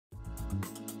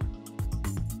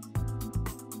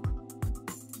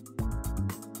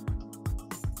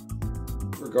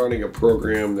regarding a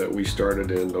program that we started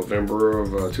in November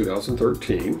of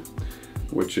 2013,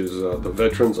 which is the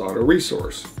Veterans Auto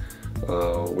Resource.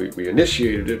 We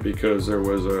initiated it because there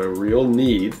was a real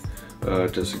need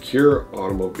to secure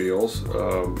automobiles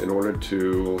in order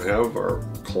to have our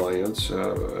clients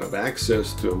have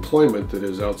access to employment that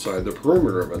is outside the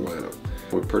perimeter of Atlanta.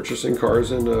 We're purchasing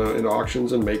cars in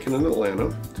auctions in Macon and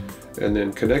Atlanta, and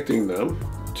then connecting them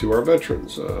to our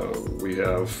veterans. We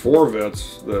have 4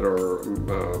 vets that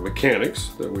are mechanics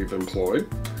that we've employed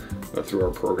through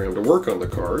our program to work on the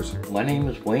cars. My name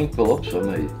is Wayne Phillips. I'm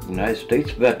a United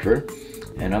States veteran,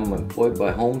 and I'm employed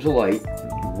by Homes Alight,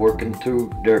 working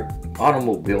through their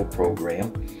automobile program.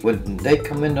 When they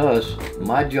come into us,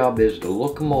 my job is to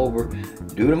look them over,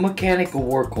 do the mechanical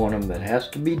work on them that has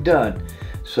to be done,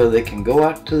 so they can go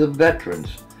out to the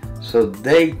veterans, so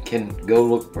they can go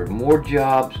look for more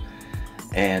jobs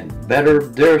and better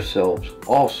themselves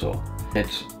also.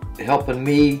 It's helping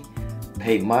me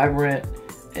pay my rent,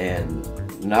 and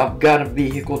I've got a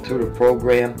vehicle through the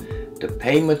program. The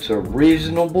payments are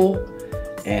reasonable,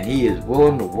 and he is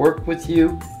willing to work with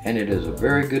you, and it is a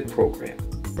very good program.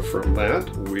 From that,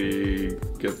 we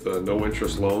get the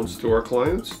no-interest loans to our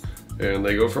clients, and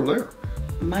they go from there.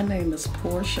 My name is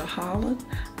Portia Holland.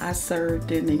 I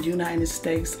served in the United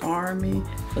States Army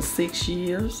for 6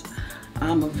 years.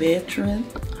 I'm a veteran.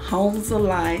 Homes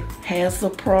Alight has a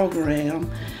program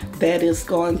that is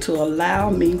going to allow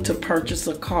me to purchase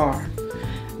a car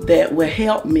that will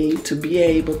help me to be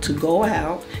able to go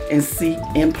out and seek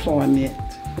employment.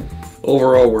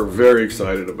 Overall, we're very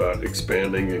excited about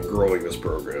expanding and growing this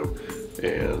program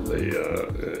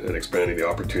and expanding the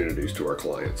opportunities to our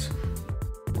clients.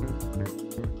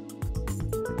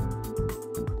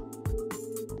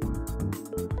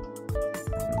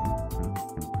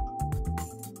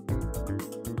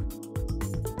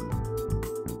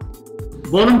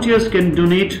 Volunteers can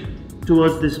donate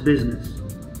towards this business.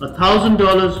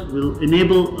 $1,000 will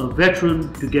enable a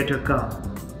veteran to get a car.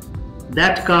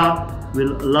 That car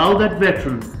will allow that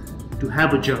veteran to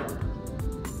have a job.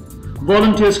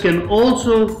 Volunteers can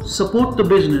also support the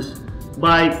business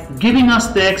by giving us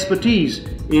their expertise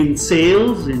in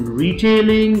sales, in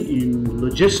retailing, in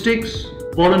logistics.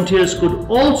 Volunteers could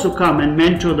also come and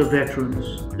mentor the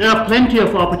veterans. There are plenty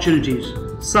of opportunities,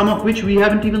 some of which we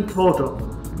haven't even thought of,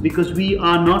 because we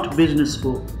are not business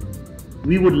folk.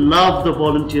 We would love the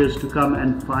volunteers to come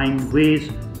and find ways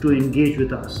to engage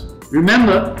with us.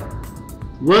 Remember,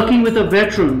 working with a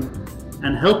veteran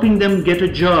and helping them get a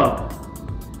job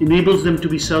enables them to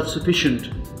be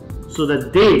self-sufficient so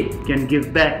that they can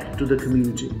give back to the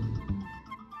community.